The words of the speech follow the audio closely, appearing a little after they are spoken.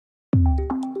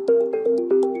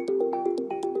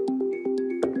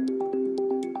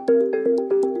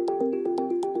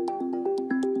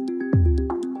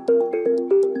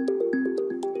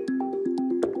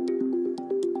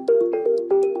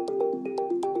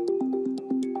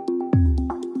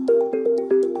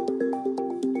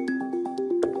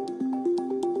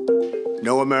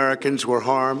No Americans were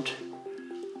harmed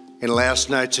in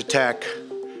last night's attack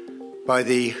by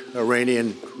the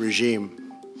Iranian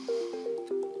regime.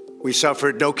 We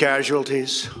suffered no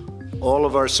casualties. All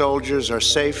of our soldiers are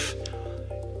safe,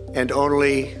 and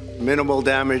only minimal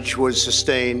damage was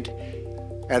sustained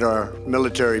at our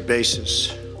military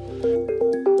bases.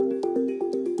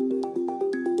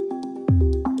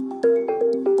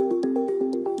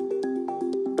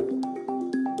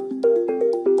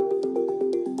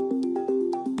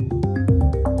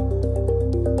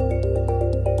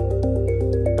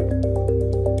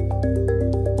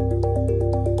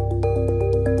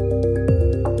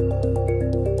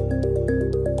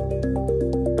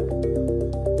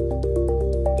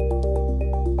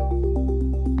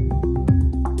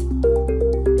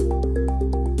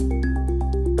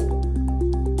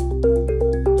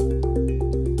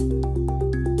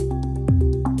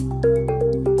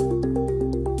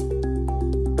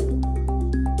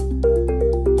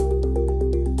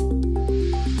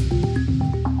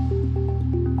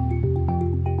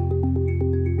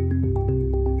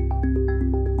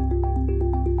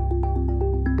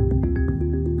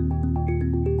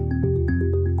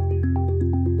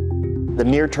 The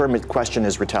near-term question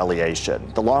is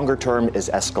retaliation. The longer term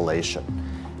is escalation.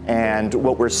 And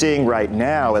what we're seeing right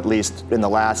now, at least in the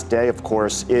last day, of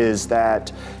course, is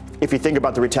that if you think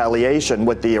about the retaliation,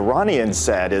 what the Iranians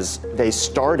said is they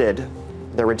started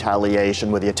their retaliation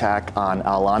with the attack on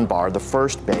Al-Anbar, the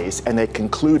first base, and they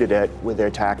concluded it with their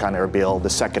attack on Erbil, the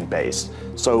second base.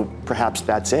 So perhaps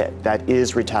that's it. That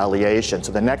is retaliation.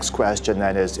 So the next question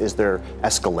then is there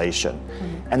escalation?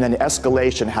 And then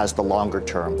escalation has the longer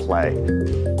term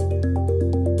play.